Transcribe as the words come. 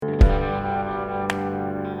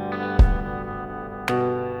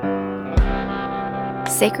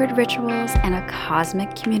sacred rituals, and a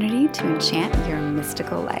cosmic community to enchant your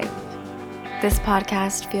mystical life. This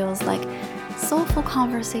podcast feels like soulful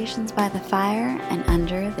conversations by the fire and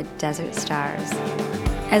under the desert stars,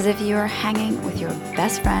 as if you are hanging with your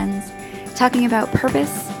best friends, talking about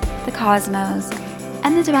purpose, the cosmos,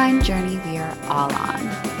 and the divine journey we are all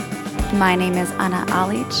on. My name is Anna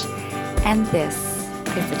Alich, and this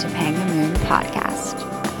is the Topanga Moon Podcast.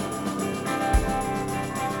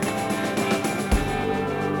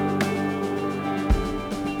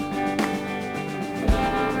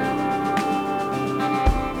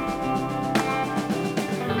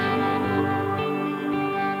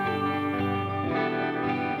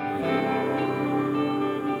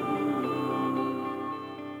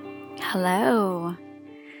 Hello.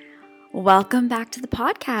 Welcome back to the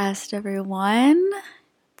podcast, everyone.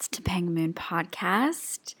 It's Topanga Moon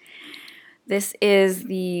Podcast. This is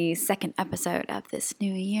the second episode of this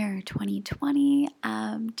new year, 2020.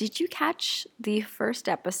 Did you catch the first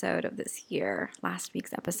episode of this year, last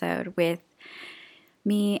week's episode with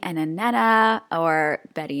me and Annetta, or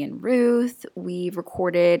Betty and Ruth? We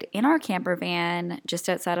recorded in our camper van just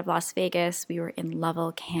outside of Las Vegas. We were in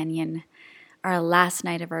Lovell Canyon, our last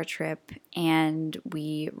night of our trip, and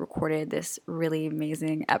we recorded this really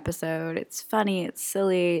amazing episode. It's funny, it's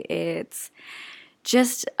silly, it's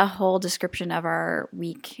just a whole description of our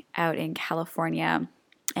week out in California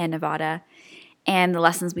and Nevada, and the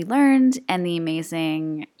lessons we learned, and the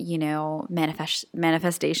amazing,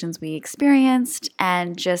 manifestations we experienced,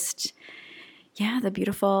 and just, the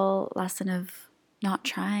beautiful lesson of not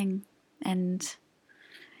trying and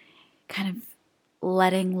kind of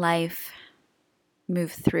letting life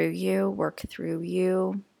move through you, work through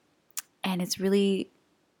you. And it's really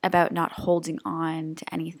about not holding on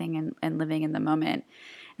to anything and living in the moment,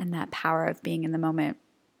 and that power of being in the moment,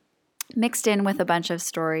 mixed in with a bunch of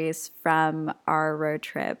stories from our road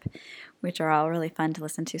trip, which are all really fun to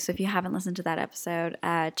listen to. So if you haven't listened to that episode,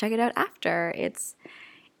 check it out after. It's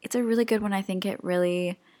a really good one. I think it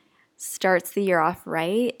really starts the year off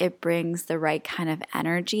right. It brings the right kind of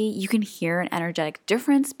energy. You can hear an energetic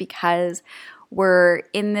difference because we're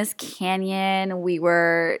in this canyon. We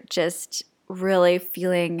were just really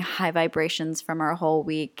feeling high vibrations from our whole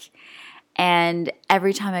week. And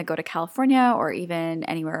every time I go to California or even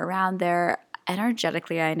anywhere around there,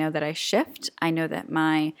 energetically, I know that I shift. I know that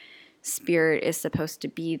my spirit is supposed to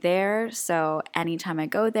be there. So anytime I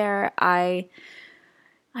go there, I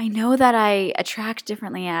know that I attract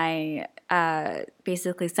differently. I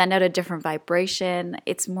basically send out a different vibration.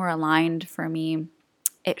 It's more aligned for me.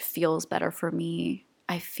 It feels better for me.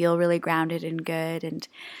 I feel really grounded and good. And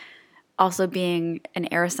also being an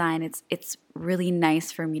air sign, it's really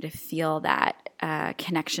nice for me to feel that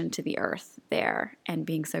connection to the earth there, and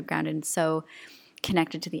being so grounded and so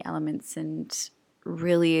connected to the elements, and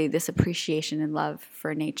really this appreciation and love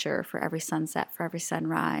for nature, for every sunset, for every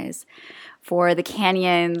sunrise, for the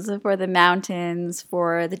canyons, for the mountains,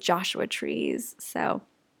 for the Joshua trees. So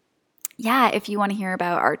if you want to hear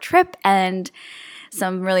about our trip and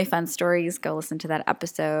some really fun stories, go listen to that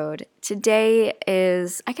episode. Today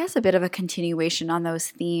is, I guess, a bit of a continuation on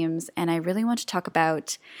those themes, and I really want to talk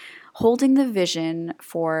about holding the vision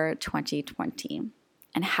for 2020,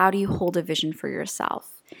 and how do you hold a vision for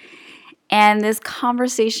yourself? And this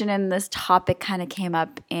conversation and this topic kind of came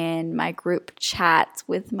up in my group chats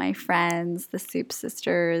with my friends, the Soup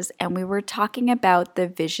Sisters, and we were talking about the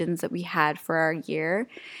visions that we had for our year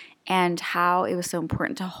and how it was so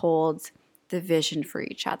important to hold the vision for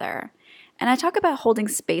each other. And I talk about holding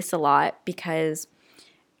space a lot because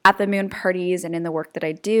at the moon parties and in the work that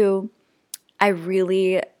I do, I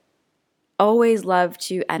really always love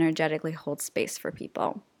to energetically hold space for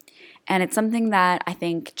people. And it's something that I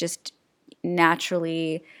think just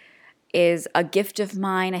naturally is a gift of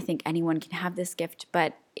mine. I think anyone can have this gift,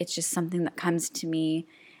 but it's just something that comes to me.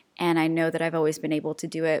 And I know that I've always been able to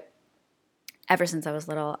do it ever since I was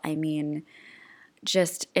little. I mean,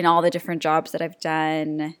 just in all the different jobs that I've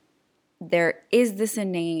done, there is this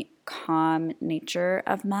innate calm nature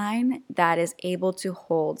of mine that is able to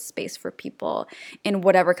hold space for people in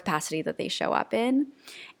whatever capacity that they show up in.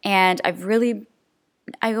 And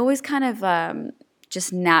I always kind of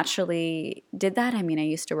just naturally did that. I mean, I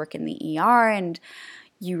used to work in the ER, and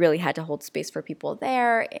you really had to hold space for people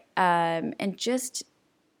there. And just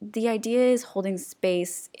the idea is holding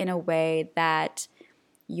space in a way that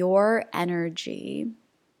your energy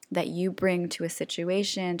that you bring to a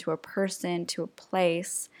situation, to a person, to a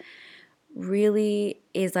place really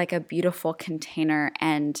is like a beautiful container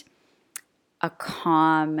and a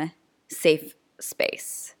calm, safe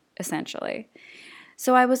space, essentially.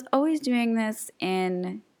 So I was always doing this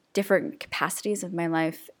in different capacities of my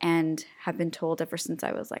life and have been told ever since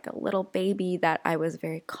I was like a little baby that I was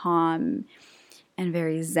very calm and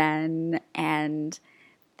very zen. And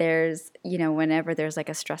there's, whenever there's like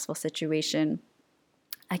a stressful situation,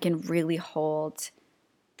 I can really hold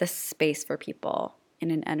the space for people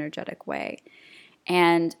in an energetic way.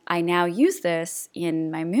 And I now use this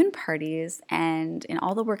in my moon parties and in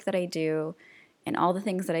all the work that I do and all the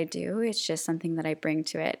things that I do. It's just something that I bring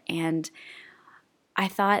to it. And I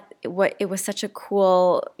thought it was such a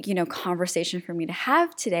cool, conversation for me to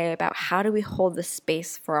have today about how do we hold the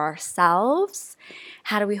space for ourselves?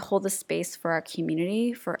 How do we hold the space for our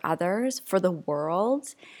community, for others, for the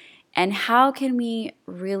world? And how can we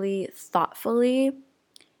really thoughtfully,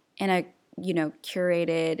 in a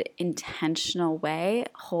curated, intentional way,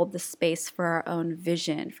 hold the space for our own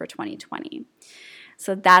vision for 2020?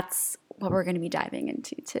 So that's what we're going to be diving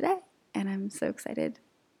into today. And I'm so excited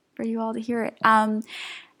for you all to hear it.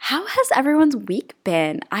 How has everyone's week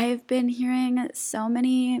been? I've been hearing so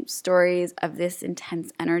many stories of this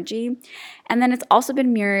intense energy. And then it's also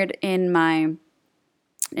been mirrored in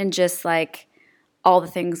just like all the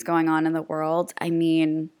things going on in the world. I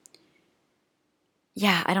mean,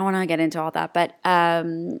 yeah, I don't want to get into all that, but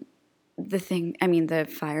the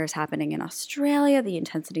fires happening in Australia, the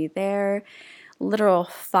intensity there, literal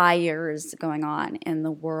fires going on in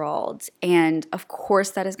the world. And of course,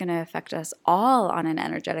 that is going to affect us all on an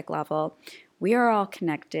energetic level. We are all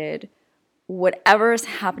connected. Whatever is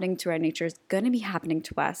happening to our nature is going to be happening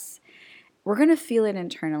to us. We're going to feel it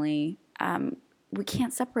internally. We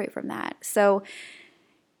can't separate from that. So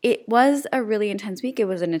it was a really intense week. It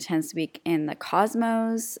was an intense week in the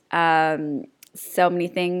cosmos. So many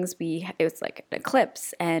things. It was like an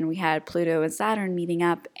eclipse, and we had Pluto and Saturn meeting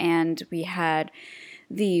up, and we had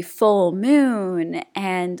the full moon,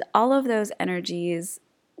 and all of those energies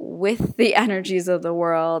with the energies of the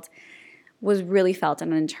world was really felt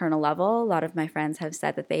on an internal level. A lot of my friends have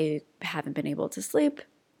said that they haven't been able to sleep,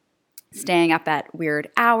 staying up at weird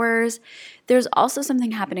hours. There's also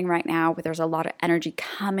something happening right now where there's a lot of energy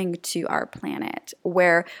coming to our planet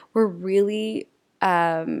where we're really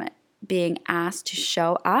being asked to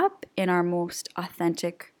show up in our most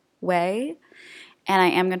authentic way. And I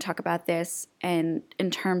am going to talk about this in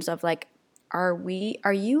terms of like, are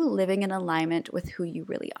you living in alignment with who you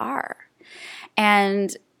really are?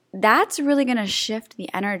 And that's really going to shift the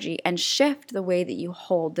energy and shift the way that you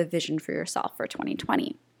hold the vision for yourself for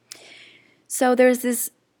 2020. So there's this,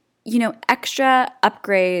 extra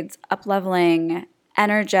upgrades, up-leveling,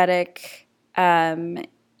 energetic,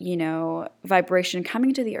 vibration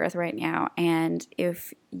coming to the earth right now. And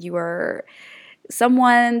if you are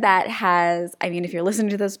someone that if you're listening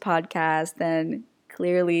to this podcast, then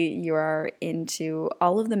clearly you are into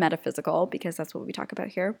all of the metaphysical, because that's what we talk about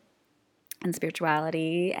here, and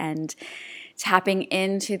spirituality and tapping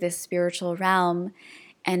into this spiritual realm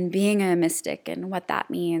and being a mystic and what that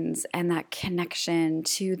means and that connection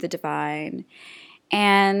to the divine.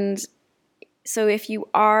 And so if you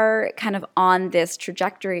are kind of on this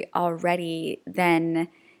trajectory already, then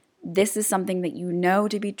this is something that you know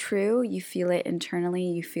to be true. You feel it internally,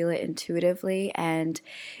 you feel it intuitively, and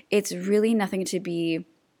it's really nothing to be,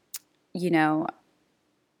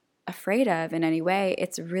 afraid of in any way.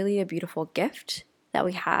 It's really a beautiful gift that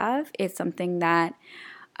we have. It's something that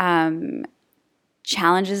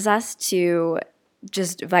challenges us to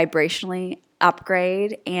just vibrationally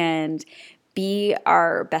upgrade and be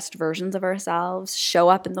our best versions of ourselves, show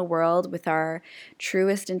up in the world with our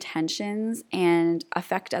truest intentions, and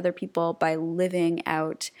affect other people by living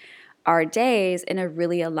out our days in a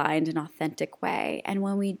really aligned and authentic way. And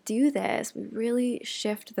when we do this, we really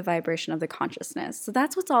shift the vibration of the consciousness. So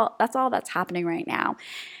that's all that's happening right now.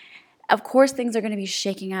 Of course, things are going to be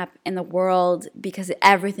shaking up in the world because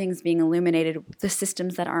everything's being illuminated. The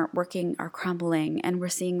systems that aren't working are crumbling, and we're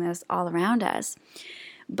seeing this all around us.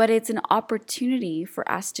 But it's an opportunity for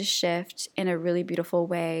us to shift in a really beautiful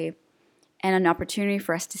way, and an opportunity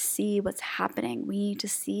for us to see what's happening. We need to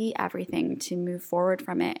see everything to move forward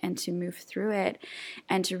from it and to move through it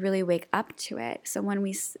and to really wake up to it. So when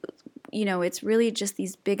we, it's really just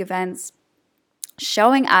these big events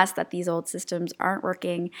showing us that these old systems aren't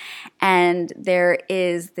working, and there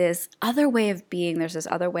is this other way of being, there's this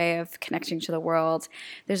other way of connecting to the world,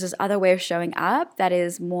 there's this other way of showing up that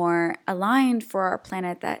is more aligned for our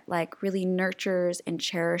planet, that like really nurtures and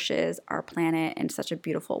cherishes our planet in such a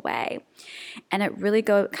beautiful way. And it really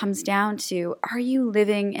comes down to, are you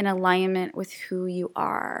living in alignment with who you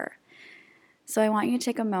are? So I want you to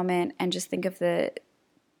take a moment and just think of the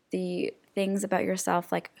things about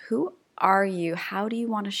yourself, like who are you? How do you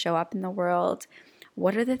want to show up in the world?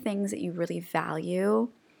 What are the things that you really value?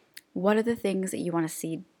 What are the things that you want to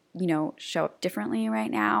see, show up differently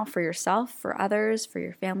right now for yourself, for others, for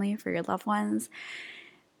your family, for your loved ones?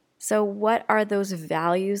 So what are those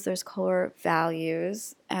values, those core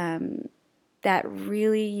values that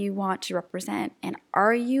really you want to represent? And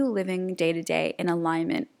are you living day to day in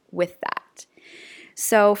alignment with that?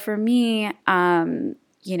 So for me,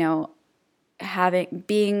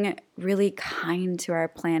 being really kind to our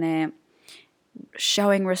planet,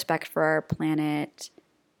 showing respect for our planet,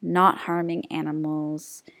 not harming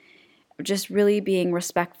animals, just really being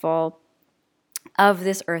respectful of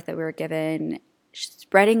this earth that we were given,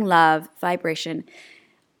 spreading love, vibration,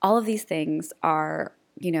 all of these things are,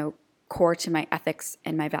 core to my ethics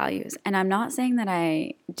and my values. And I'm not saying that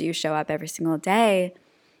I do show up every single day,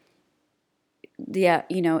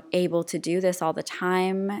 able to do this all the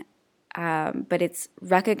time, but it's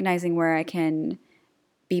recognizing where I can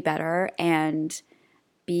be better and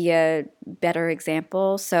be a better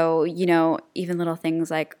example. So, even little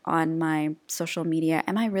things like on my social media,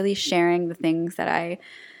 am I really sharing the things that I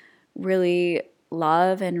really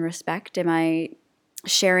love and respect? Am I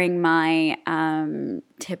sharing my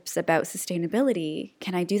tips about sustainability?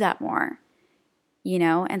 Can I do that more?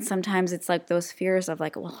 And sometimes it's like those fears of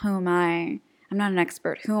like, well, who am I? I'm not an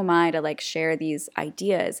expert. Who am I to like share these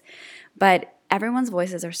ideas? But everyone's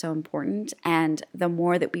voices are so important, and the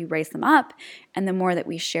more that we raise them up and the more that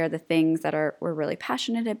we share the things that we're really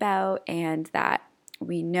passionate about and that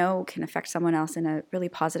we know can affect someone else in a really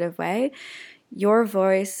positive way, your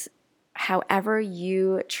voice, however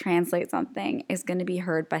you translate something, is going to be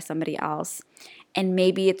heard by somebody else. And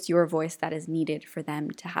maybe it's your voice that is needed for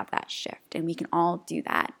them to have that shift. And we can all do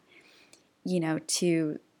that,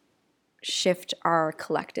 to shift our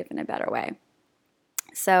collective in a better way.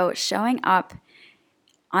 So showing up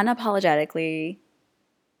unapologetically,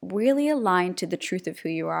 really aligned to the truth of who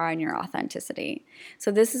you are and your authenticity.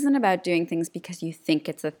 So this isn't about doing things because you think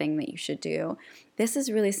it's the thing that you should do. This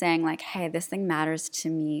is really saying like, hey, this thing matters to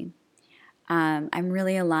me. I'm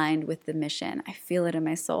really aligned with the mission. I feel it in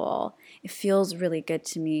my soul. It feels really good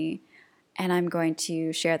to me, and I'm going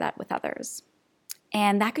to share that with others.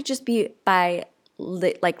 And that could just be by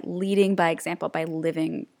leading by example, by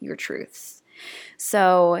living your truths.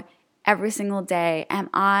 So every single day, am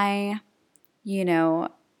I,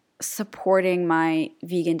 supporting my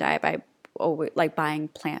vegan diet by buying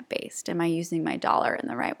plant-based? Am I using my dollar in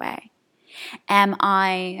the right way? Am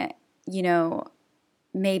I,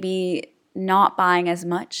 maybe not buying as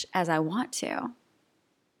much as I want to?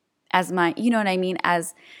 As buying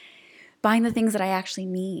the things that I actually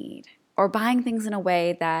need, or buying things in a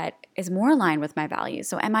way that is more aligned with my values.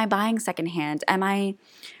 So am I buying secondhand? Am I,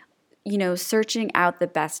 searching out the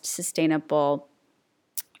best sustainable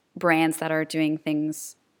brands that are doing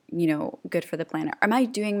things, good for the planet? Am I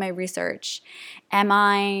doing my research? Do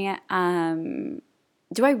I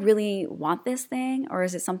really want this thing? Or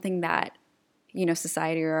is it something that,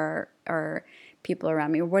 society or people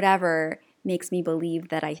around me or whatever makes me believe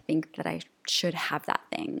that I think that I should have that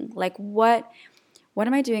thing? Like what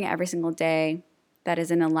am I doing every single day that is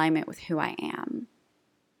in alignment with who I am?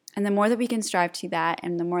 And the more that we can strive to that,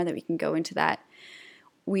 and the more that we can go into that,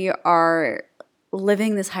 we are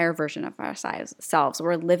living this higher version of ourselves.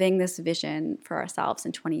 We're living this vision for ourselves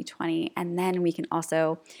in 2020. And then we can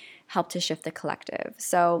also help to shift the collective.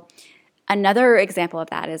 So another example of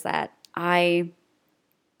that is that I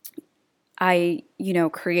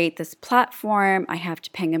create this platform. I have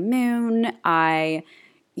Topanga Moon. I,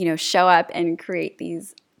 show up and create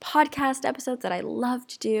these podcast episodes that I love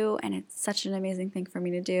to do, and it's such an amazing thing for me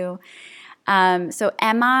to do. So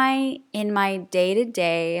am I in my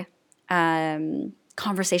day-to-day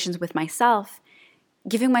conversations with myself,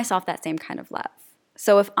 giving myself that same kind of love?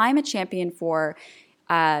 So if I'm a champion for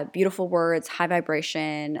beautiful words, high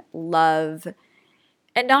vibration, love,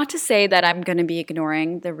 and not to say that I'm going to be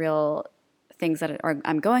ignoring the real things that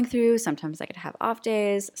I'm going through. Sometimes I could have off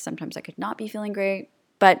days. Sometimes I could not be feeling great.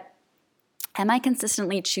 But am I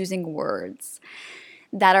consistently choosing words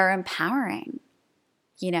that are empowering?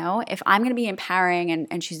 If I'm going to be empowering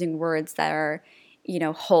and choosing words that are,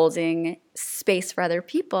 holding space for other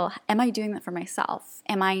people, am I doing that for myself?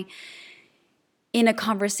 Am I in a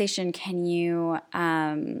conversation? Can you,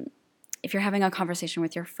 if you're having a conversation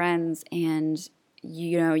with your friends and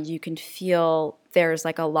you can feel there's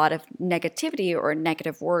like a lot of negativity or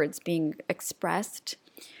negative words being expressed,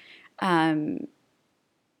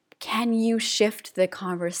 can you shift the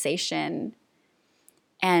conversation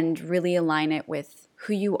and really align it with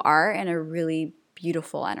who you are in a really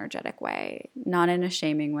beautiful, energetic way? Not in a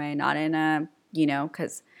shaming way, not in a,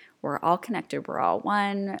 because we're all connected, we're all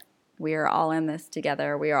one, We are all in this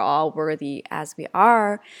together. We are all worthy as we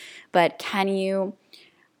are. But can you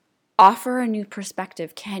offer a new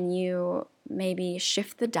perspective? Can you maybe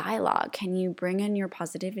shift the dialogue? Can you bring in your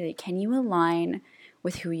positivity? Can you align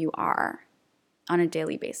with who you are on a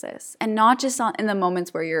daily basis? And not just in the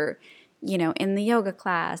moments where you're, in the yoga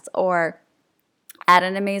class or at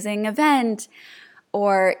an amazing event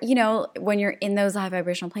or, when you're in those high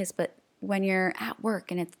vibrational places, but when you're at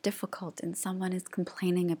work and it's difficult and someone is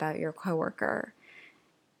complaining about your coworker,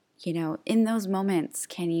 in those moments,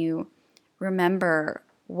 can you remember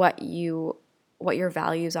what your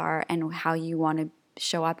values are and how you want to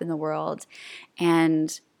show up in the world?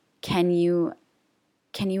 And can you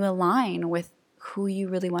align with who you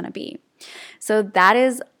really want to be? So that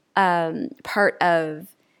is part of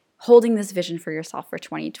holding this vision for yourself for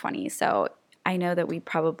 2020. So I know that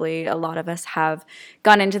a lot of us have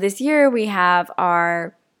gone into this year. We have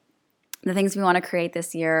the things we want to create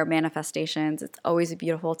this year, manifestations. It's always a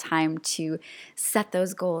beautiful time to set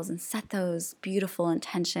those goals and set those beautiful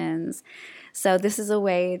intentions. So this is a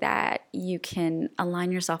way that you can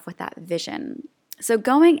align yourself with that vision. So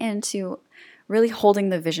going into really holding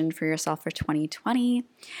the vision for yourself for 2020,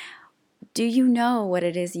 do you know what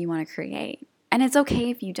it is you want to create? And it's okay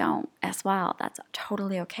if you don't as well. That's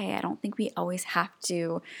totally okay. I don't think we always have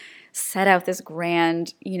to set out this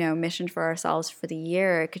grand, mission for ourselves for the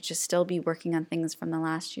year. It could just still be working on things from the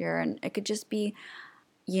last year. And it could just be,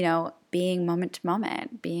 being moment to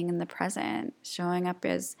moment, being in the present, showing up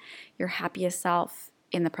as your happiest self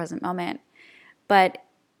in the present moment. But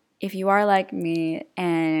if you are like me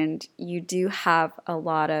and you do have a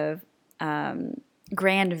lot of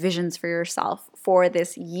grand visions for yourself for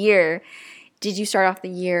this year, did you start off the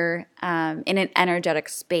year in an energetic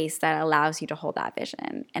space that allows you to hold that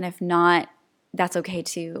vision? And if not, that's okay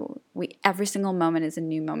too. Every single moment is a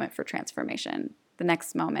new moment for transformation. The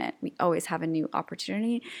next moment, we always have a new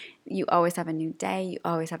opportunity. You always have a new day. You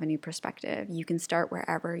always have a new perspective. You can start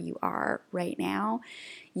wherever you are right now.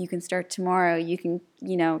 You can start tomorrow. You can,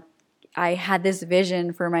 I had this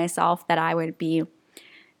vision for myself that I would be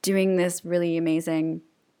doing this really amazing,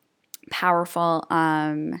 powerful,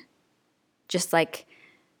 just like,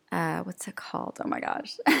 what's it called? Oh my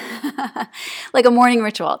gosh. Like a morning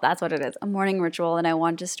ritual. That's what it is. A morning ritual. And I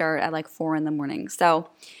want to start at like 4 a.m. So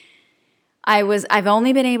I've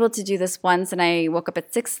only been able to do this once, and I woke up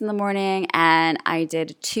at 6 a.m. and I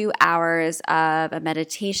did 2 hours of a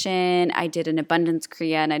meditation. I did an abundance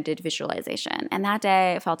kriya and I did visualization. And that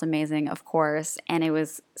day it felt amazing, of course. And it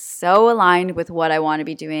was so aligned with what I want to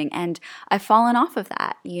be doing. And I've fallen off of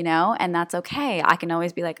that, and that's okay. I can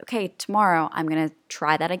always be like, okay, tomorrow I'm going to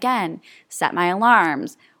try that again, set my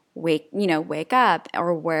alarms, wake up,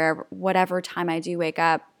 or whatever time I do wake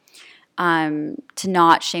up. To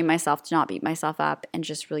not shame myself, to not beat myself up, and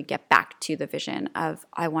just really get back to the vision of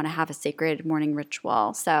I want to have a sacred morning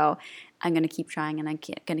ritual. So I'm going to keep trying and I'm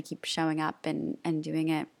going to keep showing up and doing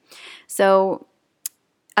it. So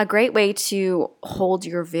a great way to hold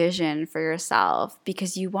your vision for yourself,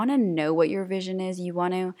 because you want to know what your vision is. You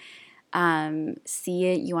want to see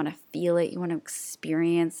it, you want to feel it, you want to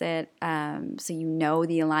experience it, so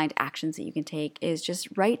the aligned actions that you can take is just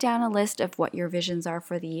write down a list of what your visions are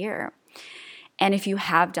for the year. And if you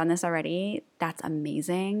have done this already, that's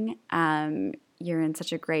amazing. You're in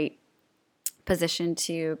such a great position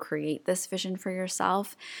to create this vision for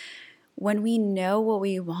yourself. When we know what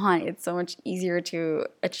we want, it's so much easier to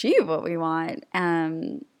achieve what we want.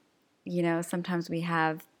 Sometimes we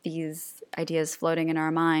have these ideas floating in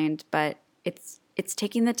our mind, but it's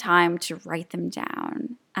taking the time to write them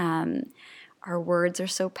down. Our words are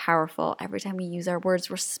so powerful. Every time we use our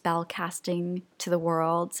words, we're spell casting to the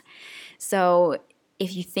world. So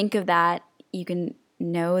if you think of that, you can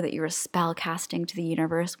know that you're spell casting to the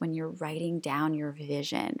universe when you're writing down your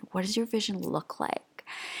vision. What does your vision look like?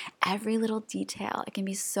 Every little detail. It can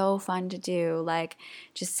be so fun to do, like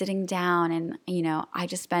just sitting down and, I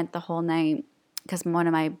just spent the whole night, because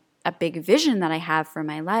a big vision that I have for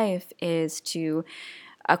my life is to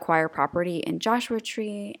acquire property in Joshua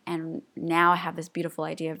Tree, and now I have this beautiful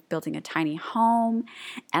idea of building a tiny home,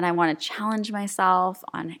 and I want to challenge myself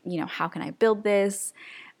on, how can I build this?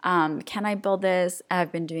 Can I build this?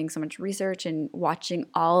 I've been doing so much research and watching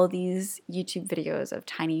all of these YouTube videos of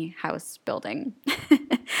tiny house building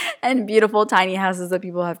and beautiful tiny houses that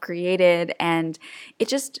people have created, and it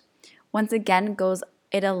just, once again,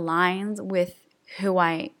 it aligns with who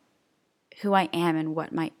I am and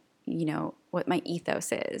what my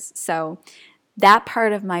ethos is. So that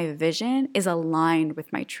part of my vision is aligned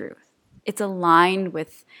with my truth. It's aligned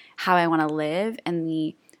with how I want to live and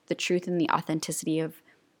the truth and the authenticity of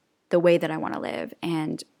the way that I want to live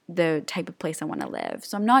and the type of place I want to live.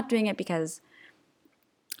 So I'm not doing it because,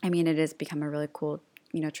 I mean, it has become a really cool,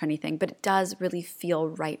 trendy thing, but it does really feel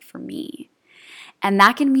right for me. And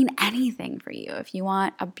that can mean anything for you. If you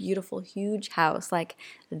want a beautiful, huge house, like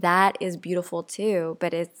that is beautiful too.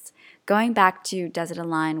 But it's going back to, does it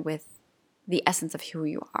align with the essence of who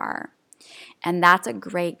you are? And that's a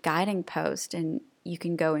great guiding post. And you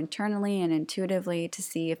can go internally and intuitively to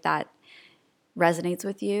see if that resonates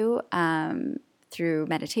with you through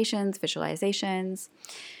meditations, visualizations.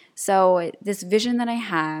 So this vision that I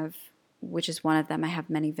have, which is one of them, I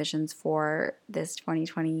have many visions for this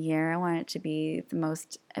 2020 year. I want it to be the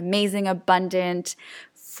most amazing, abundant,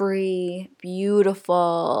 free,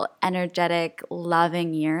 beautiful, energetic,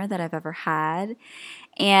 loving year that I've ever had.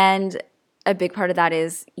 And a big part of that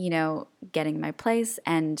is, getting my place,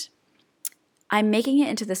 and I'm making it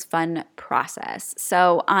into this fun process.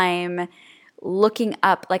 So I'm looking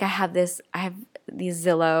up, like I have these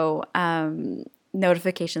Zillow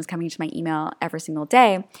notifications coming to my email every single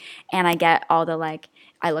day, and I get all the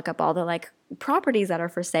I look up all the properties that are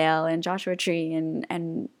for sale in Joshua Tree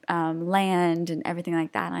and land and everything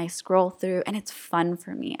like that, and I scroll through, and it's fun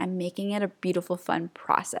for me. I'm making it a beautiful, fun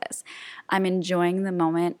process. I'm enjoying the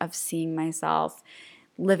moment of seeing myself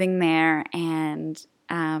living there, and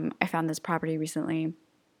I found this property recently.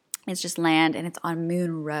 It's just land, and it's on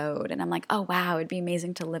Moon Road. And I'm like, oh, wow, it'd be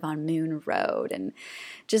amazing to live on Moon Road. And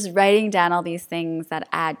just writing down all these things that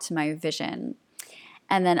add to my vision.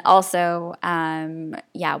 And then also,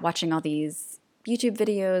 watching all these YouTube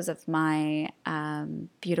videos of my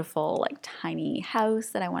beautiful, tiny house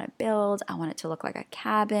that I want to build. I want it to look like a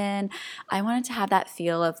cabin. I want it to have that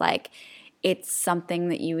feel of it's something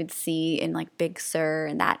that you would see in Big Sur,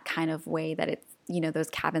 and that kind of way that it's, those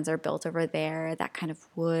cabins are built over there, that kind of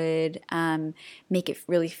wood, make it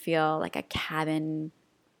really feel like a cabin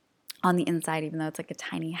on the inside, even though it's a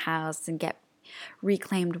tiny house, and get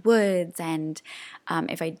reclaimed woods. And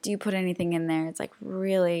if I do put anything in there, it's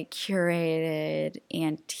really curated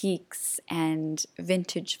antiques and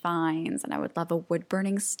vintage finds. And I would love a wood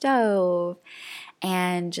burning stove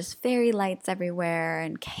and just fairy lights everywhere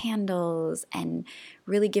and candles, and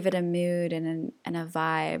really give it a mood and a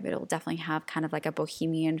vibe. It'll definitely have kind of a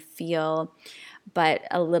bohemian feel, but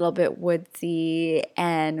a little bit woodsy,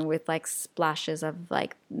 and with splashes of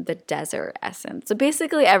the desert essence. So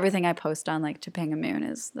basically everything I post on Topanga Moon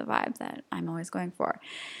is the vibe that I'm always going for.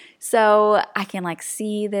 So I can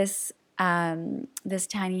see this this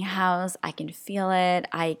tiny house. I can feel it.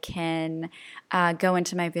 I can go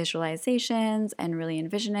into my visualizations and really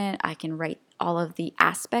envision it. I can write all of the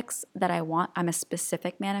aspects that I want. I'm a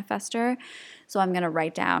specific manifester, so I'm going to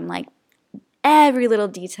write down every little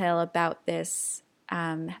detail about this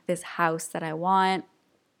this house that I want,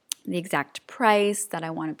 the exact price that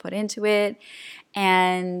I want to put into it.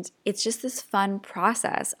 And it's just this fun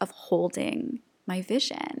process of holding my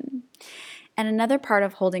vision. And another part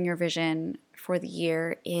of holding your vision for the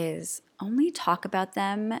year is only talk about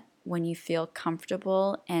them when you feel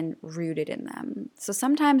comfortable and rooted in them. So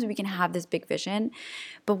sometimes we can have this big vision,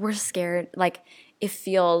 but we're scared, it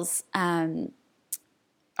feels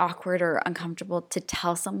awkward or uncomfortable to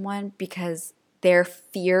tell someone because their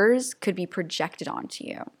fears could be projected onto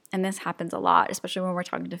you. And this happens a lot, especially when we're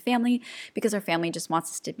talking to family, because our family just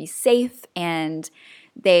wants us to be safe, and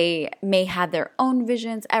they may have their own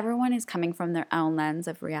visions. Everyone is coming from their own lens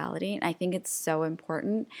of reality. And I think it's so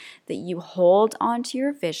important that you hold on to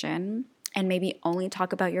your vision, and maybe only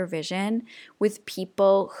talk about your vision with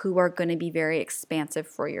people who are going to be very expansive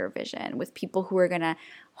for your vision, with people who are going to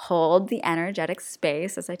hold the energetic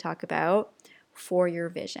space, as I talk about, for your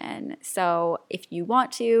vision. So if you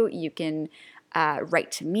want to, you can write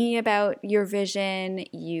to me about your vision.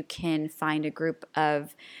 You can find a group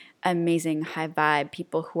of amazing high vibe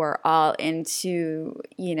people who are all into,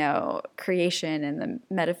 creation and the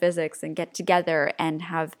metaphysics, and get together and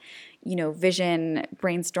have, vision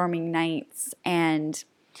brainstorming nights. And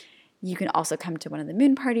you can also come to one of the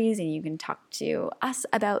moon parties, and you can talk to us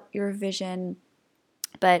about your vision,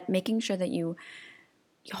 but making sure that you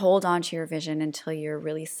hold on to your vision until you're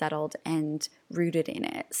really settled and rooted in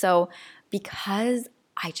it. So because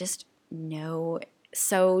I just know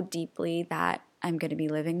so deeply that I'm going to be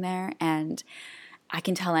living there, and I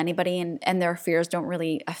can tell anybody, and their fears don't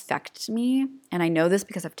really affect me, and I know this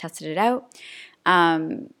because I've tested it out,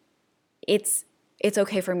 it's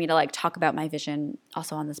okay for me to talk about my vision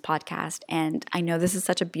also on this podcast. And I know this is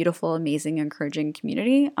such a beautiful, amazing, encouraging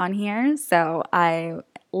community on here. So I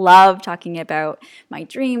love talking about my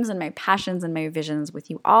dreams and my passions and my visions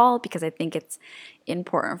with you all, because I think it's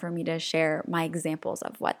important for me to share my examples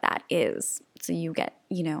of what that is, so you get,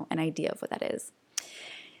 an idea of what that is.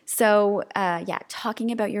 So,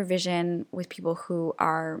 talking about your vision with people who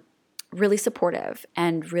are really supportive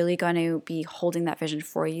and really going to be holding that vision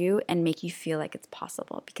for you and make you feel like it's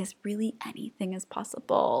possible, because really anything is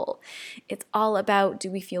possible. It's all about,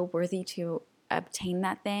 do we feel worthy to obtain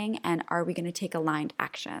that thing, and are we going to take aligned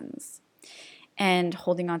actions, and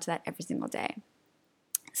holding on to that every single day.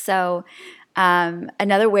 So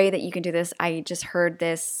another way that you can do this, I just heard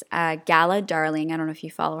this Gala Darling. I don't know if you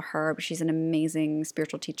follow her, but she's an amazing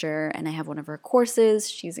spiritual teacher, and I have one of her courses.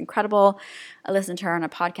 She's incredible. I listened to her on a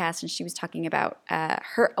podcast, and she was talking about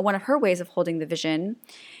one of her ways of holding the vision.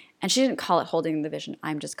 And she didn't call it holding the vision.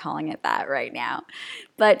 I'm just calling it that right now.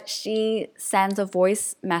 But she sends a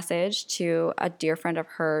voice message to a dear friend of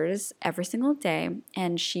hers every single day,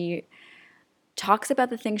 and she talks about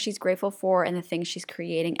the things she's grateful for and the things she's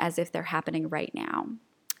creating as if they're happening right now.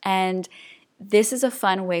 And this is a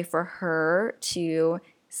fun way for her to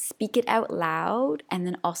speak it out loud and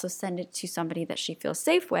then also send it to somebody that she feels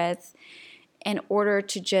safe with in order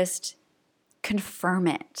to just confirm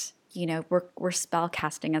it. You know, we're spell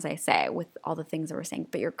casting, as I say, with all the things that we're saying,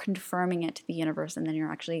 but you're confirming it to the universe, and then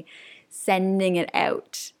you're actually sending it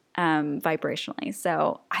out vibrationally.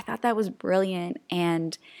 So I thought that was brilliant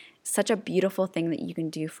and such a beautiful thing that you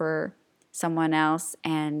can do for someone else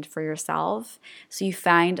and for yourself. So you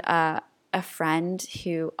find a friend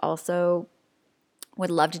who also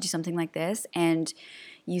would love to do something like this, and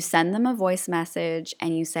you send them a voice message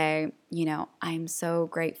and you say, you know, I'm so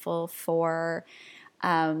grateful for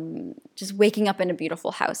just waking up in a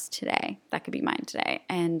beautiful house today. That could be mine today.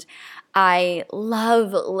 And I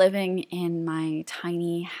love living in my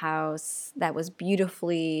tiny house that was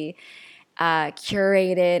beautifully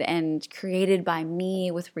curated and created by me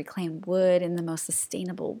with reclaimed wood in the most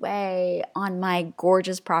sustainable way on my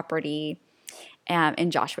gorgeous property in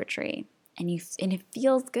Joshua Tree. And it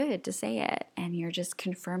feels good to say it, and you're just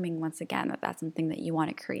confirming once again that that's something that you want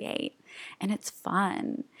to create, and it's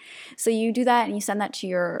fun. So you do that and you send that to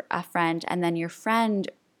your friend, and then your friend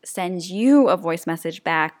sends you a voice message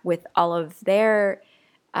back with all of their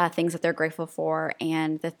things that they're grateful for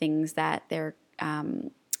and the things that they're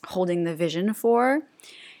holding the vision for,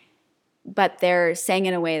 but they're saying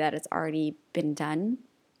in a way that it's already been done,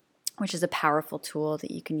 which is a powerful tool that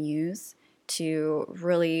you can use to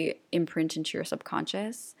really imprint into your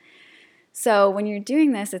subconscious. So when you're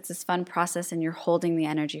doing this, it's this fun process, and you're holding the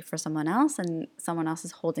energy for someone else, and someone else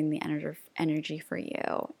is holding the energy for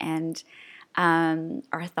you. And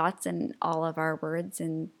our thoughts and all of our words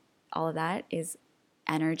and all of that is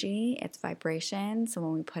energy. It's vibration. So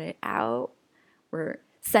when we put it out, we're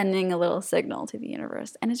sending a little signal to the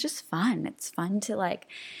universe, and it's just fun. It's fun to like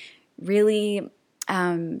really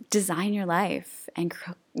design your life and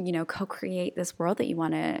co-create this world that you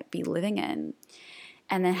want to be living in,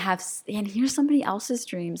 and then here's somebody else's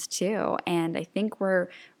dreams too. And I think we're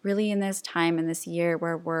really in this time in this year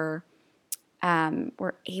where we're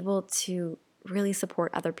able to really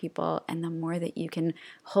support other people, and the more that you can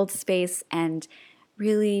hold space and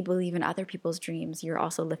really believe in other people's dreams, you're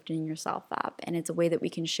also lifting yourself up, and it's a way that we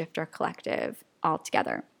can shift our collective all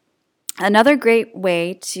together. Another great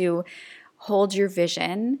way to hold your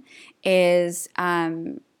vision is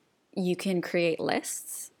you can create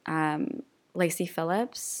lists. Lacy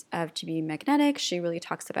Phillips of To Be Magnetic, she really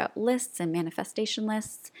talks about lists and manifestation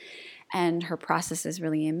lists, and her process is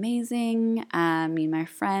really amazing. Me and my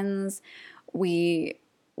friends, we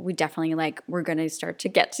definitely we're going to start to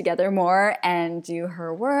get together more and do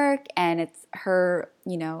her work. And it's her,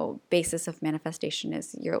 basis of manifestation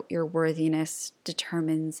is your worthiness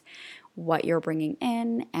determines what you're bringing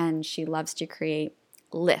in. And she loves to create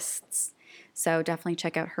lists. So definitely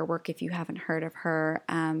check out her work if you haven't heard of her.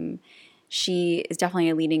 She is definitely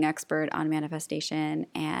a leading expert on manifestation.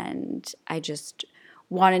 And I just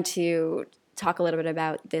wanted to talk a little bit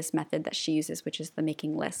about this method that she uses, which is the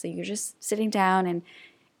making list. So you're just sitting down and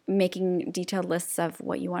making detailed lists of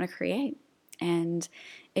what you want to create. And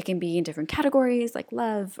it can be in different categories like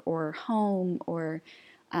love or home or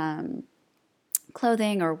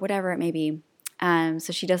clothing or whatever it may be.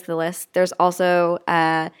 So she does the list. There's also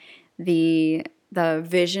the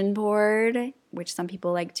vision board, which some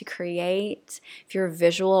people like to create. If you're a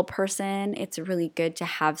visual person, it's really good to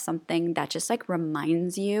have something that just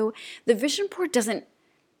reminds you. The vision board doesn't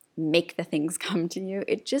make the things come to you.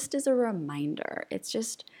 It just is a reminder. It's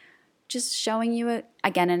just showing you it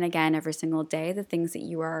again and again every single day, the things that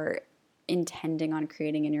you are intending on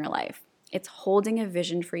creating in your life. It's holding a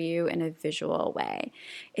vision for you in a visual way.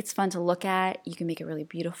 It's fun to look at. You can make it really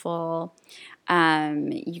beautiful.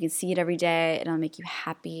 You can see it every day. It'll make you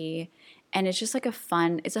happy. And it's just like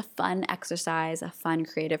it's a fun exercise, a fun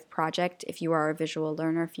creative project. If you are a visual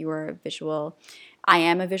learner, I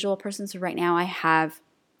am a visual person. So right now I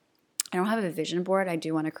don't have a vision board. I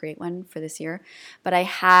do want to create one for this year, but I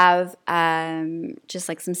have just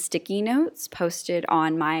like some sticky notes posted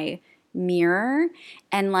on my mirror,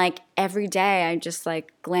 and like every day I just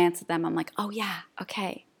like glance at them. I'm like, oh yeah,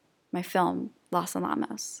 okay, my film Los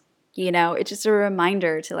Alamos. It's just a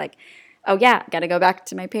reminder to like, oh yeah, got to go back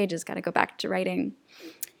to my pages, got to go back to writing.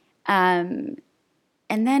 And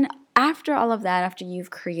then after all of that, after you've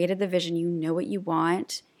created the vision, you know what you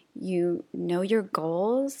want, you know your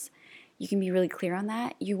goals, you can be really clear on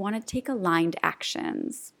that. You want to take aligned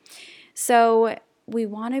actions. So we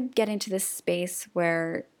want to get into this space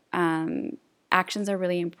where actions are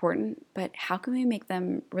really important, but how can we make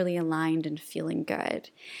them really aligned and feeling good,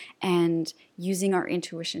 and using our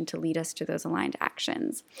intuition to lead us to those aligned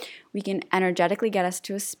actions? We can energetically get us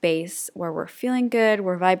to a space where we're feeling good,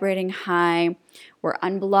 we're vibrating high, we're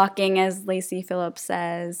unblocking, as Lacy Phillips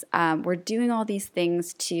says. We're doing all these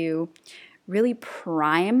things to really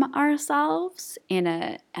prime ourselves in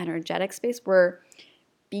an energetic space. We're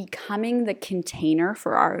becoming the container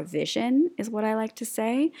for our vision, is what I like to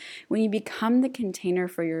say. When you become the container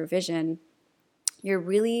for your vision, you're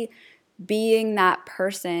really being that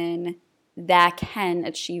person that can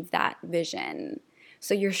achieve that vision.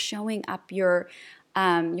 So you're showing up, you're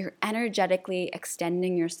energetically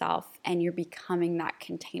extending yourself, and you're becoming that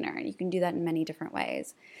container. And you can do that in many different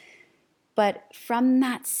ways. But from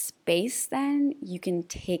that space, then you can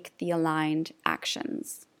take the aligned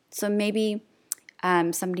actions. So maybe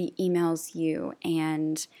somebody emails you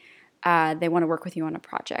and they want to work with you on a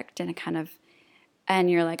project, and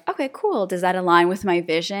you're like, okay, cool. Does that align with my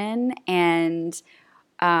vision? And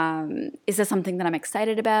is this something that I'm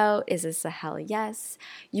excited about? Is this a hell yes?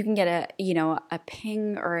 You can get a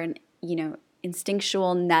ping or an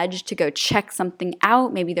instinctual nudge to go check something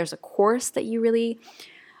out. Maybe there's a course that you really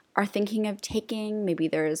are thinking of taking. Maybe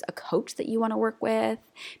there's a coach that you want to work with.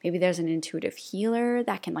 Maybe there's an intuitive healer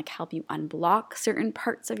that can like help you unblock certain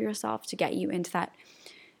parts of yourself to get you into that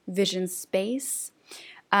vision space.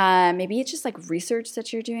 Maybe it's just like research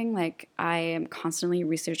that you're doing. Like I am constantly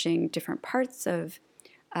researching different parts of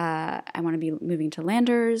I want to be moving to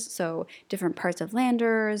Landers, so different parts of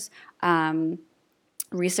Landers,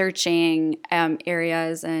 researching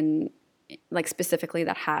areas and like specifically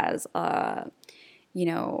that has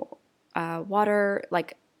water,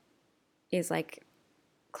 like is like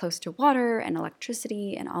close to water and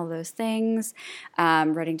electricity and all those things.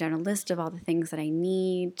 Writing down a list of all the things that I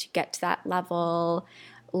need to get to that level.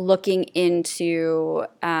 Looking into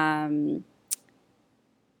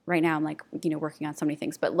right now I'm like, working on so many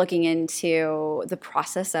things, but looking into the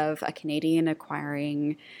process of a Canadian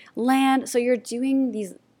acquiring land. So you're doing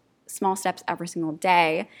these small steps every single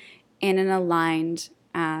day in an aligned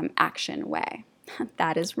action way.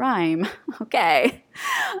 That is rhyme. Okay.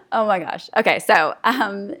 Oh my gosh. Okay. So,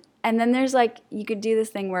 and then there's like, you could do this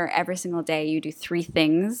thing where every single day you do 3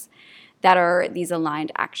 things that are these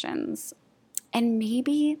aligned actions. And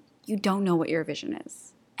maybe you don't know what your vision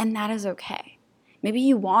is, and that is okay. Maybe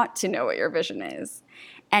you want to know what your vision is,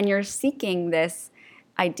 and you're seeking this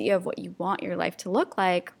idea of what you want your life to look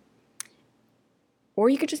like, or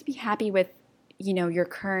you could just be happy with your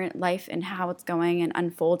current life and how it's going and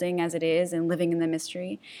unfolding as it is and living in the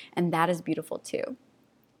mystery. And that is beautiful too.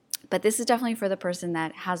 But this is definitely for the person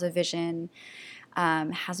that has a vision,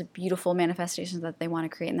 has a beautiful manifestation that they want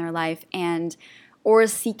to create in their life, or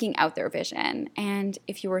is seeking out their vision. And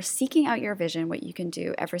if you are seeking out your vision, what you can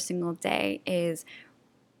do every single day is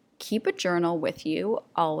keep a journal with you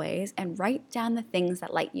always and write down the things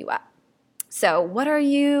that light you up. So what are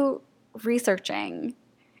you researching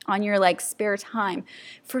on your like spare time?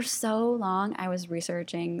 For so long, I was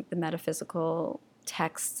researching the metaphysical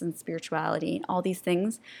texts and spirituality and all these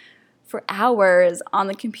things for hours on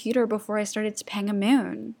the computer before I started Topanga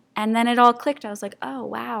Moon. And then it all clicked. I was like, oh,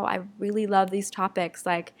 wow, I really love these topics.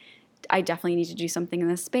 Like, I definitely need to do something in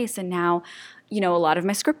this space. And now, a lot of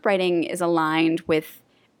my script writing is aligned with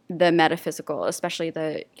the metaphysical, especially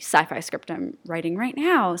the sci-fi script I'm writing right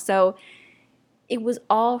now. So it was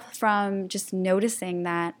all from just noticing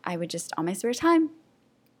that I would just, on my spare time,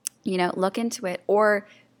 look into it or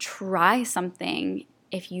try something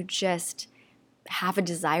if you just have a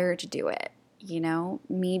desire to do it.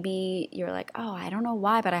 Maybe you're like, oh, I don't know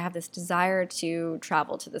why, but I have this desire to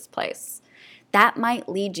travel to this place. That might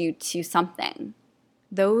lead you to something.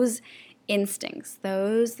 Those instincts,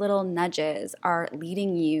 those little nudges are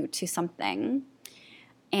leading you to something.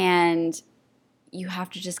 And you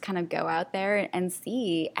have to just kind of go out there and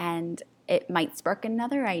see. And it might spark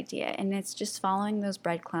another idea. And it's just following those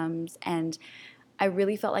breadcrumbs. And I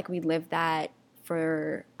really felt like we lived that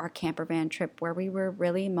for our camper van trip, where we were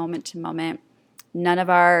really moment to moment. None of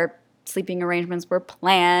our sleeping arrangements were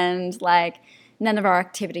planned, like none of our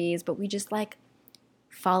activities, but we just like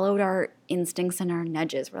followed our instincts and our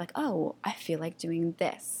nudges. We're like, oh, I feel like doing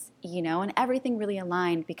this, and everything really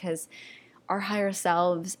aligned because our higher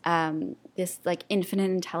selves, this like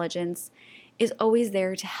infinite intelligence, is always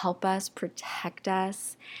there to help us, protect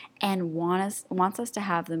us, and wants us to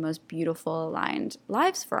have the most beautiful aligned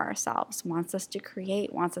lives for ourselves, wants us to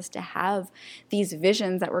create, wants us to have these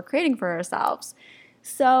visions that we're creating for ourselves.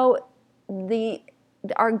 So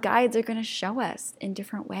our guides are going to show us in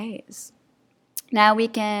different ways. Now we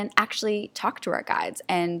can actually talk to our guides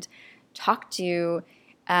and talk to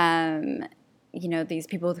these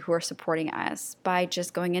people who are supporting us by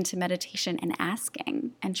just going into meditation and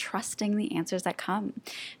asking and trusting the answers that come.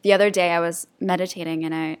 The other day I was meditating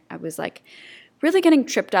and I was like really getting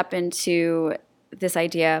tripped up into this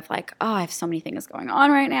idea of like, oh, I have so many things going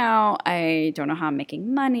on right now. I don't know how I'm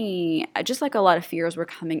making money. Just like a lot of fears were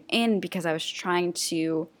coming in because I was trying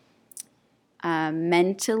to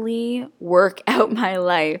mentally work out my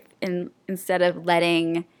life instead of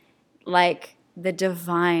letting like the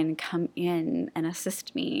divine come in and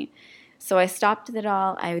assist me. So I stopped it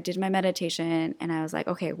all. I did my meditation and I was like,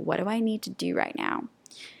 okay, what do I need to do right now?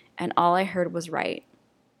 And all I heard was write.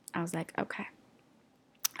 I was like,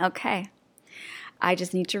 okay. I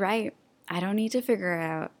just need to write. I don't need to figure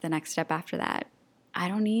out the next step after that. I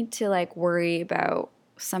don't need to like worry about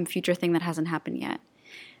some future thing that hasn't happened yet.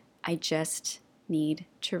 I just need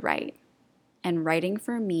to write. And writing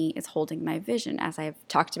for me is holding my vision, as I've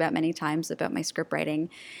talked about many times about my script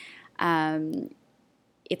writing.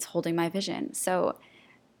 It's holding my vision. So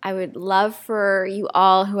I would love for you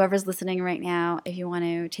all, whoever's listening right now, if you want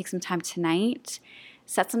to take some time tonight,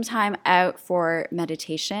 set some time out for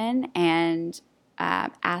meditation and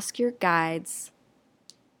ask your guides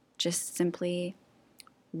just simply,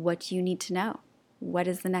 what do you need to know? What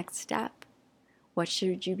is the next step? What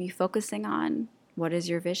should you be focusing on? What is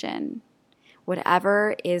your vision?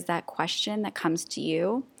 Whatever is that question that comes to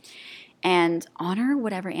you, and honor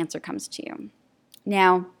whatever answer comes to you.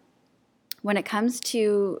 Now, when it comes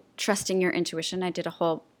to trusting your intuition, I did a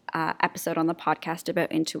whole episode on the podcast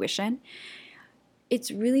about intuition.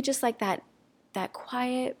 It's really just like that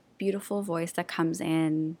quiet, beautiful voice that comes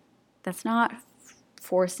in, that's not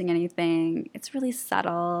forcing anything. It's really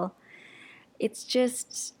subtle. It's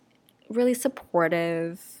just really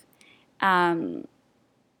supportive.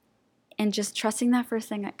 And just trusting that first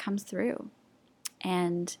thing that comes through.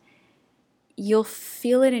 And you'll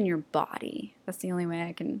feel it in your body. That's the only way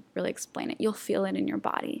I can really explain it. You'll feel it in your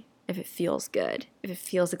body if it feels good, if it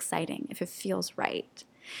feels exciting, if it feels right.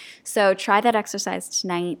 So try that exercise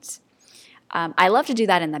tonight. I love to do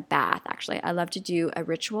that in the bath, actually. I love to do a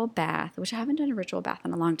ritual bath, which I haven't done a ritual bath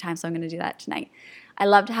in a long time, so I'm going to do that tonight. I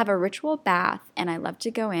love to have a ritual bath, and I love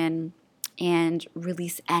to go in and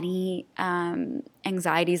release any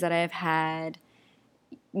anxieties that I've had,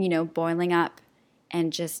 boiling up,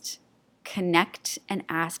 and just connect and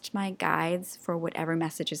ask my guides for whatever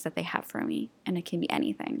messages that they have for me. And it can be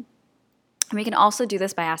anything. And we can also do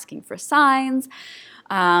this by asking for signs,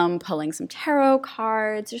 pulling some tarot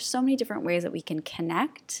cards. There's so many different ways that we can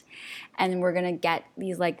connect. And we're going to get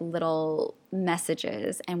these like little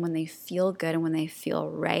messages. And when they feel good and when they feel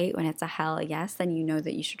right, when it's a hell yes, then you know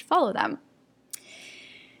that you should follow them.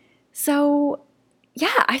 So,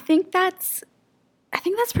 yeah, I think that's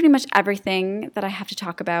pretty much everything that I have to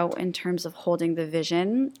talk about in terms of holding the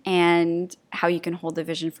vision and how you can hold the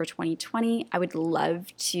vision for 2020. I would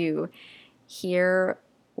love to hear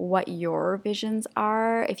what your visions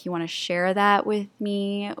are. If you want to share that with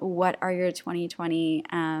me, what are your 2020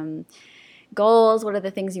 goals? What are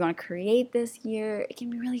the things you want to create this year? It can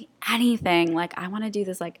be really anything. Like, I want to do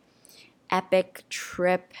this like epic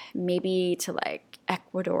trip, maybe to like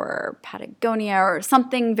Ecuador or Patagonia or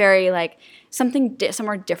something very like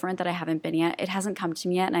somewhere different that I haven't been yet. It hasn't come to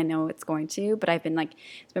me yet, and I know it's going to, but I've been like,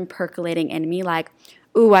 it's been percolating in me like,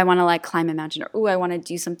 ooh, I want to like climb a mountain, or ooh, I want to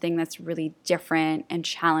do something that's really different and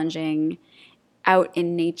challenging out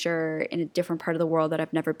in nature in a different part of the world that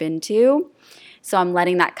I've never been to. So I'm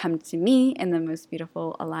letting that come to me in the most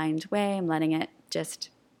beautiful, aligned way. I'm letting it just,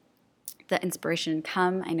 the inspiration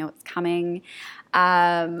come. I know it's coming.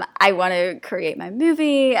 I want to create my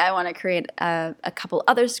movie. I want to create a couple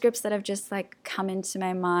other scripts that have just like come into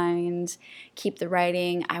my mind, keep the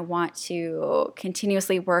writing. I want to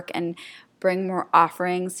continuously work and bring more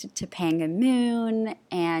offerings to Topanga Moon,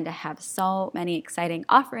 and I have so many exciting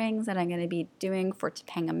offerings that I'm going to be doing for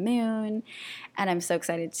Topanga Moon, and I'm so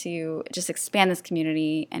excited to just expand this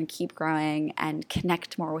community and keep growing and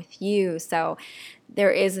connect more with you. So there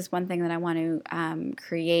is this one thing that I want to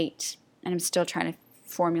create, and I'm still trying to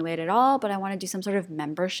formulate it all, but I want to do some sort of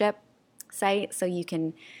membership site so you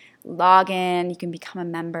can log in, you can become a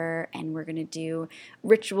member, and we're going to do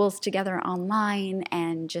rituals together online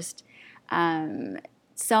and just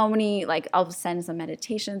so many, like I'll send some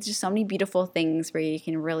meditations, just so many beautiful things where you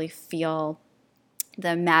can really feel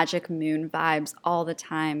the magic moon vibes all the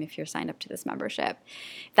time if you're signed up to this membership.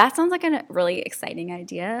 That sounds like a really exciting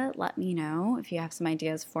idea. Let me know if you have some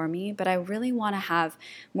ideas for me, but I really want to have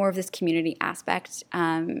more of this community aspect.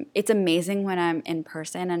 It's amazing when I'm in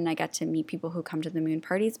person and I get to meet people who come to the moon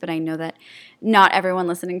parties, but I know that not everyone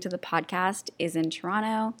listening to the podcast is in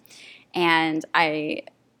Toronto, and I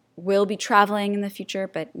will be traveling in the future,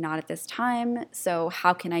 but not at this time. So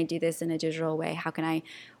how can I do this in a digital way? How can I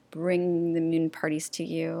bring the moon parties to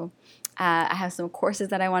you? I have some courses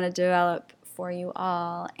that I want to develop for you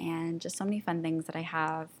all, and just so many fun things that I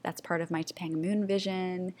have that's part of my Topanga Moon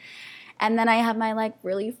vision. And then I have my like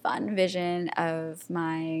really fun vision of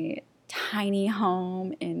my tiny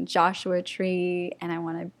home in Joshua Tree, and I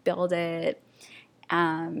want to build it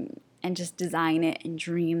and just design it and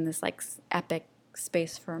dream this like epic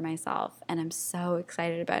space for myself, and I'm so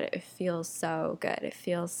excited about it. It feels so good. It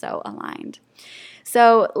feels so aligned.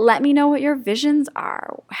 So let me know what your visions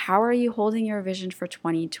are. How are you holding your vision for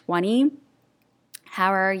 2020?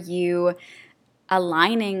 How are you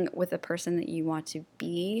aligning with the person that you want to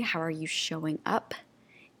be? How are you showing up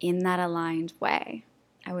in that aligned way?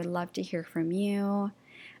 I would love to hear from you.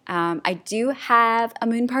 I do have a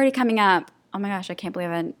moon party coming up. Oh my gosh, I can't believe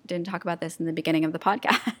I didn't talk about this in the beginning of the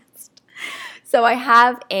podcast. So I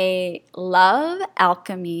have a Love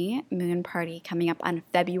Alchemy moon party coming up on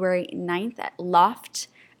February 9th at Loft,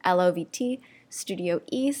 L-O-V-T, Studio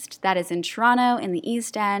East. That is in Toronto in the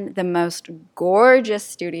East End, the most gorgeous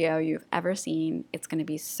studio you've ever seen. It's going to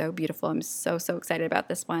be so beautiful. I'm so excited about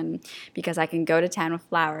this one because I can go to town with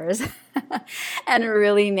flowers and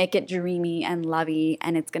really make it dreamy and lovey.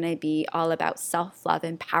 And it's going to be all about self-love,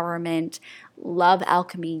 empowerment, love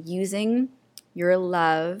alchemy, using your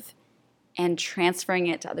love and transferring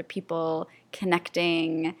it to other people,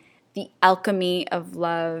 connecting, the alchemy of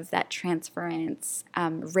love, that transference,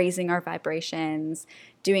 raising our vibrations,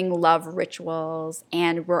 doing love rituals.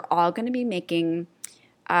 And we're all going to be making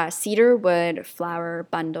cedar wood flower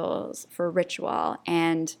bundles for ritual.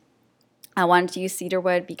 And I wanted to use cedar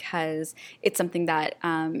wood because it's something that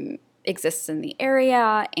exists in the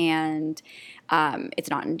area, and it's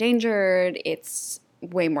not endangered. It's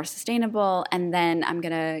way more sustainable. And then I'm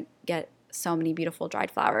going to get so many beautiful dried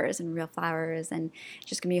flowers and real flowers, and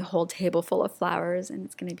just gonna be a whole table full of flowers, and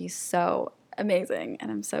it's gonna be so amazing. And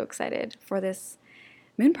I'm so excited for this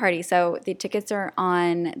moon party. So the tickets are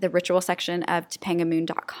on the ritual section of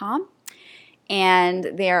topangamoon.com,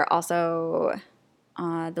 and they are also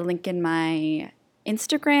the link in my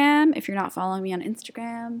Instagram. If you're not following me on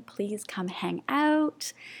Instagram, please come hang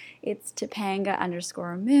out. It's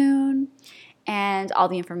Topanga_moon. And all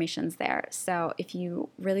the information's there. So if you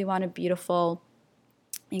really want a beautiful,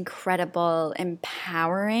 incredible,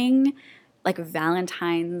 empowering, like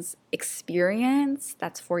Valentine's experience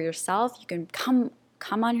that's for yourself, you can come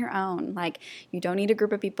on your own. Like, you don't need a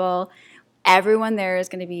group of people. Everyone there is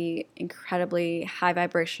going to be incredibly high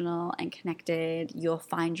vibrational and connected. You'll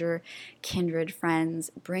find your kindred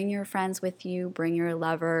friends. Bring your friends with you. Bring your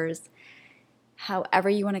lovers. However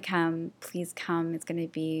you want to come, please come. It's going to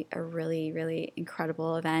be a really, really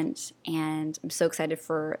incredible event, and I'm so excited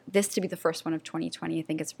for this to be the first one of 2020. I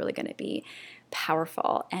think it's really going to be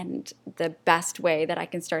powerful and the best way that I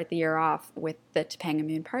can start the year off with the Topanga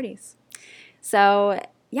Moon parties. So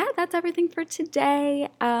yeah, that's everything for today.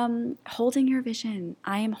 Holding your vision.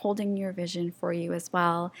 I am holding your vision for you as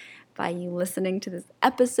well by you listening to this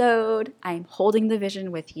episode. I am holding the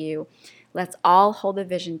vision with you. Let's all hold the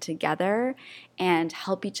vision together and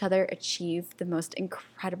help each other achieve the most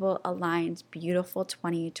incredible, aligned, beautiful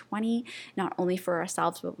 2020, not only for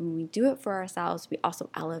ourselves, but when we do it for ourselves, we also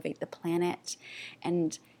elevate the planet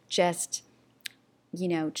and just,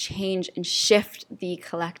 change and shift the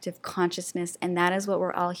collective consciousness. And that is what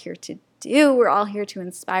we're all here to do. We're all here to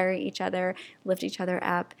inspire each other, lift each other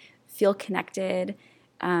up, feel connected,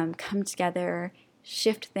 come together,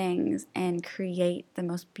 shift things, and create the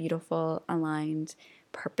most beautiful, aligned,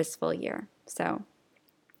 purposeful year. So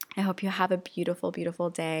I hope you have a beautiful, beautiful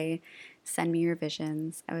day. Send me your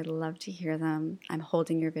visions. I would love to hear them. I'm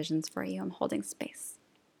holding your visions for you. I'm holding space.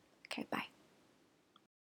 Okay, bye.